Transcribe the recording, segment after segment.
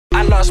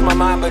lost my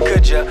mind, but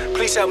could you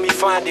please help me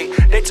find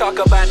it? They talk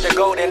about the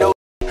golden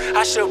ocean.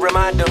 I should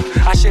remind them,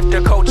 I shift the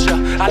culture.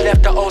 I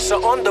left the ulcer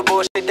on the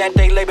bullshit that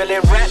they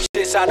labeling rap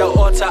shit's out of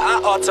order.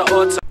 I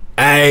alter.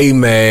 Hey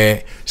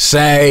man,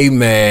 say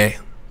man.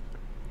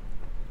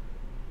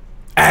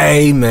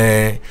 Hey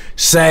man,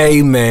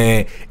 say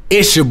man.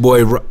 It's your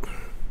boy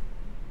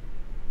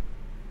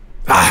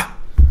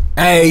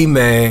Hey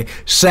man,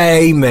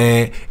 say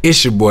man,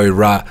 it's your boy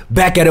Rock.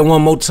 Back at it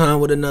one more time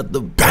with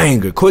another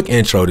banger. Quick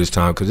intro this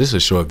time because this is a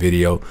short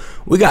video.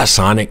 We got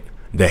Sonic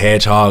the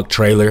Hedgehog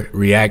trailer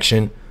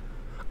reaction.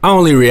 I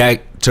only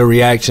react to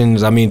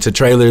reactions, to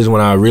trailers when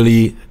I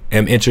really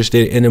am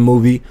interested in a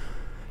movie.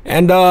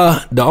 And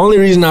the only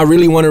reason I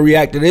really want to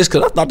react to this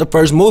because I thought the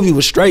first movie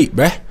was straight,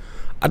 bruh.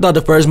 I thought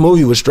the first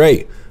movie was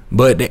straight.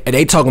 But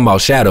they talking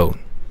about Shadow.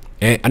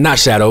 And not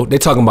Shadow, they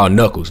talking about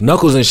Knuckles.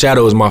 Knuckles and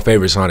Shadow is my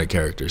favorite Sonic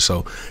character,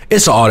 so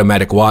it's an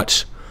automatic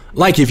watch.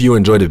 Like if you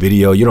enjoy the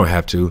video, you don't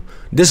have to.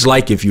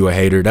 Dislike if you a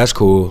hater, that's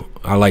cool.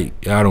 I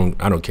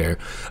don't care.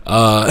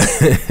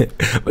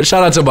 But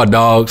shout out to my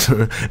dogs.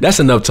 That's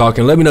enough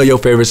talking. Let me know your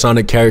favorite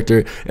Sonic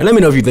character, and let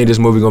me know if you think this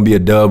movie gonna be a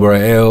dub or a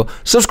L.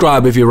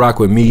 Subscribe if you rock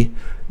with me.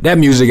 That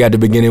music at the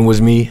beginning was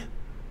me.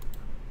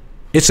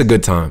 It's a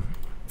good time.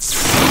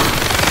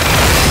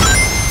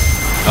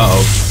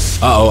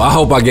 Uh-oh, I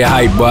hope I get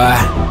hyped, boy.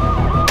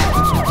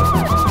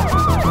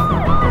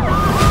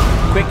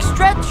 Quick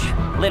stretch,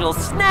 little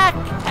snack,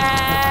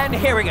 and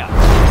here we go.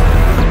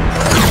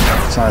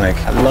 Sonic,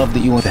 I love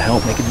that you want to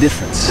help make a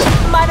difference.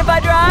 Mind if I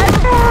drive?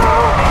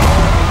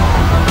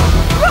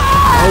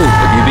 Oh,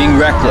 but you're being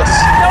reckless.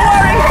 Don't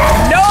worry,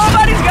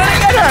 nobody's gonna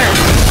get hurt.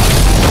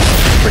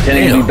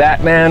 Pretending to be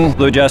Batman.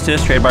 Blue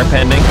Justice, trademark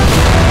pending.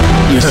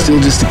 You're still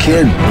just a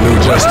kid. Blue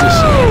Justice.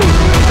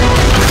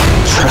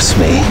 Trust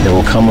me, there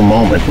will come a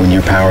moment when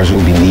your powers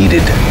will be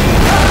needed.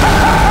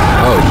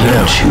 Oh, You yeah.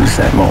 don't choose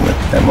that moment.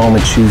 That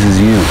moment chooses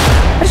you.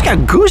 I just got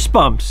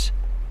goosebumps.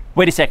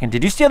 Wait a second,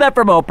 did you steal that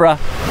from Oprah?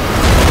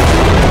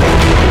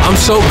 I'm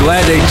so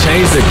glad they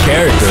changed the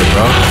character,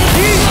 bro.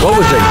 What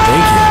was they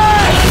thinking?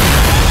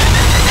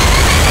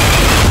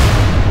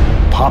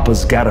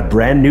 Papa's got a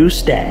brand new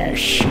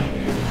stash.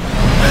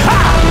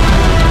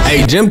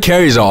 Hey, Jim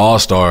Carrey's an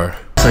all-star.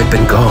 I've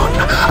been gone.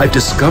 I've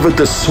discovered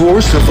the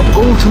source of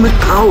ultimate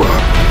power.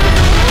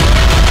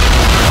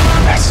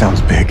 That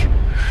sounds big.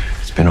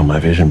 It's been on my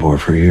vision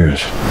board for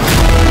years.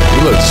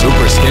 You look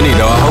super skinny,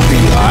 though. I hope he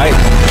alright.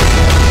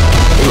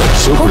 You look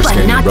super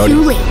skinny, not bro.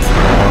 too late.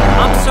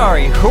 I'm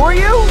sorry, who are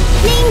you?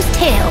 Name's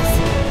Tails.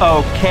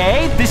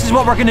 Okay, this is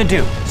what we're gonna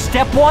do.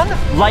 Step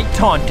 1, light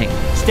taunting.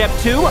 Step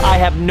 2, I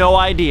have no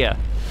idea.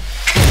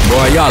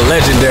 Boy, y'all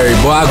legendary,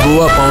 boy. I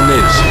grew up on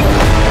this.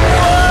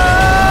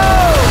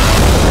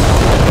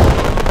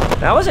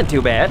 That wasn't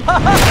too bad.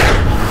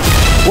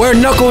 Where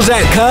Knuckles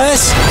at,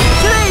 cuz?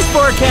 Today's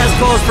forecast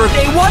calls for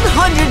a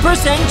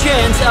 100%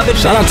 chance of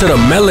advantage. Shout out to the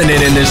melanin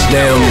in this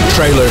damn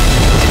trailer.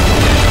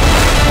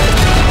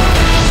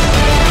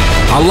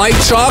 I like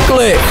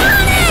chocolate.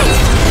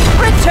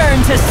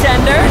 Return to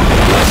sender.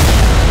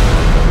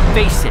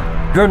 Face it,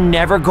 you're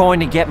never going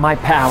to get my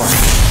power.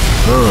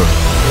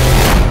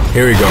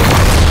 Here we go.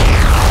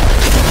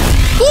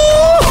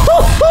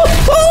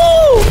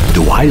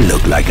 Do I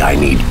look like I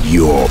need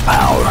your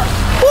power?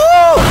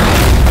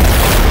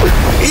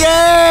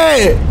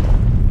 Yeah!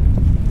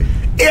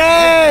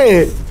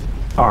 Yeah!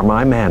 Are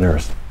my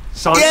manners.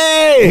 Sonic,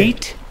 Yeah!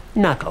 meet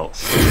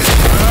Knuckles.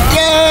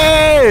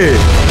 Yeah!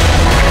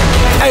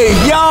 Hey,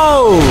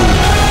 yo!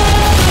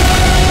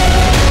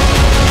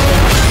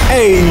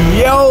 Hey,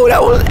 yo,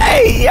 that was,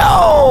 hey,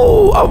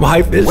 yo! I'm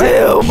hyped as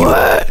hell,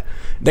 boy.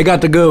 They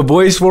got the good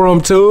voice for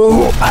him,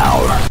 too.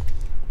 Power.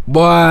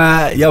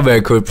 Boy, y'all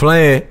better quit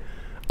playing.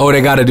 Oh,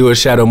 they gotta do a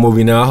Shadow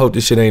movie now. I hope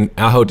this shit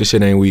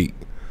ain't weak.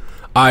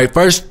 Alright,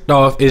 first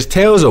off, is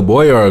Tails a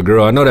boy or a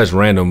girl? I know that's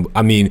random.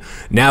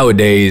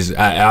 Nowadays, we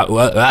ain't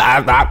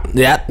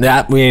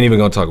even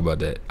gonna talk about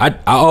that. I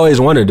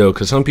always wondered though,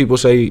 cause some people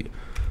say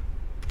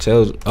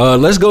Tails.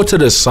 Let's go to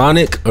the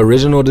Sonic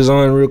original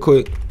design real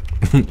quick.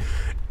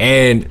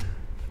 And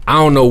I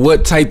don't know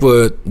what type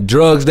of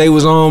drugs they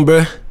was on,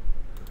 bruh.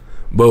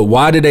 But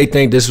why did they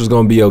think this was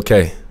gonna be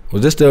okay?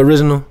 Was this the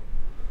original?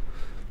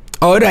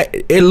 Oh,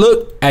 it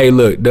looked, hey,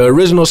 look, the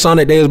original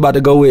Sonic they was about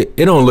to go with,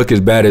 it don't look as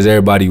bad as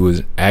everybody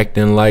was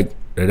acting like.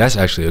 That's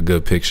actually a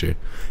good picture.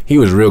 He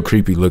was real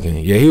creepy looking.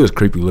 Yeah, he was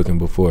creepy looking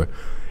before.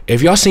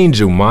 If y'all seen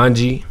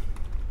Jumanji,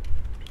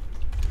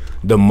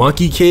 the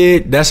monkey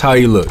kid, that's how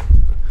he looked.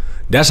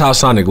 That's how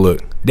Sonic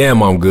looked.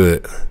 Damn, I'm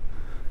good.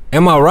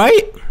 Am I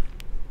right?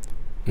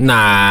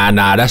 Nah,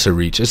 that's a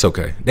reach. It's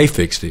okay. They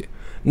fixed it.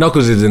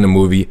 Knuckles is in the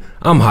movie.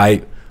 I'm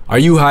hyped. Are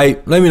you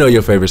hyped? Let me know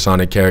your favorite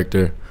Sonic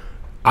character.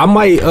 I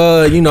might,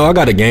 I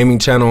got a gaming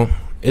channel.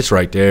 It's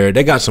right there.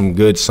 They got some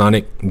good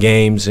Sonic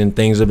games and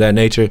things of that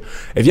nature.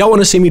 If y'all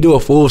want to see me do a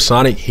full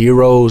Sonic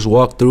Heroes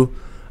walkthrough,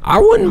 I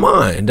wouldn't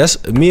mind.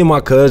 That's me and my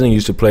cousin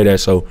used to play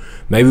that, so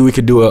maybe we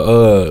could do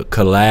a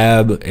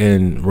collab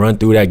and run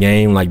through that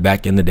game like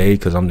back in the day,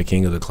 because I'm the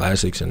king of the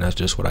classics and that's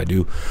just what I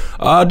do.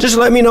 Just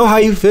let me know how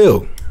you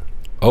feel.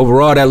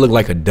 overall, that looked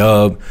like a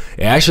dub.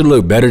 It actually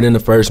looked better than the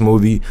first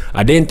movie.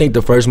 I didn't think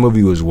the first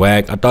movie was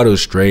whack. I thought it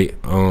was straight.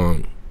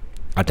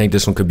 I think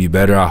this one could be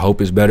better. I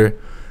hope it's better.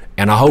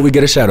 And I hope we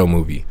get a Shadow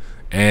movie.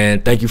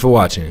 And thank you for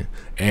watching.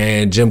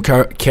 And Jim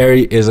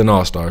Carrey is an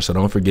all-star, so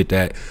don't forget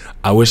that.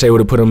 I wish they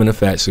would have put him in a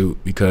fat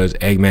suit because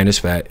Eggman is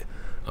fat.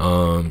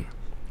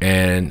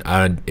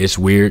 It's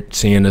weird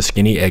seeing a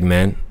skinny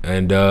Eggman.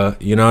 And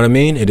you know what I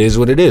mean? It is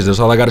what it is. That's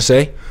all I got to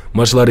say.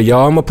 Much love to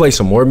y'all. I'm going to play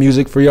some more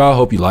music for y'all.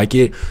 Hope you like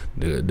it.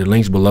 The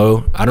link's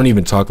below. I don't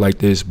even talk like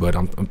this, but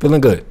I'm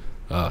feeling good.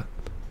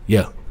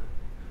 Yeah.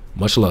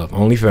 Much love.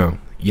 Only fam.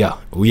 Yeah,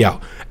 we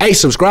out. Hey,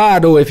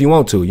 subscribe though if you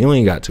want to. You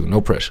ain't got to. No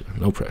pressure.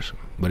 No pressure.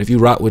 But if you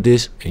rock with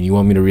this and you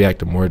want me to react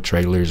to more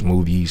trailers,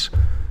 movies,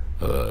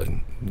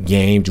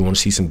 games, you want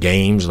to see some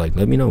games, like,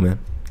 let me know, man.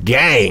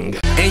 Gang.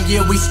 And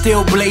yeah, we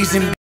still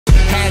blazing.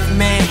 Half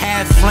man,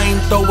 half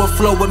flamethrower,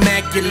 flow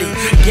immaculate.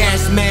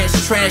 Gas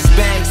masks, trash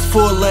bags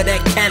full of that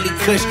Cali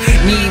Kush.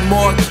 Need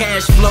more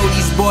cash flow,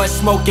 these boys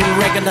smoking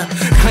regular.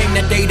 Claim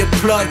that they the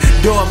plug,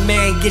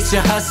 doorman, get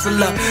your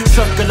hustle up.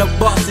 Circle of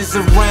bosses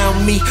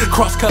around me,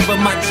 cross cover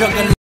my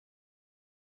juggler.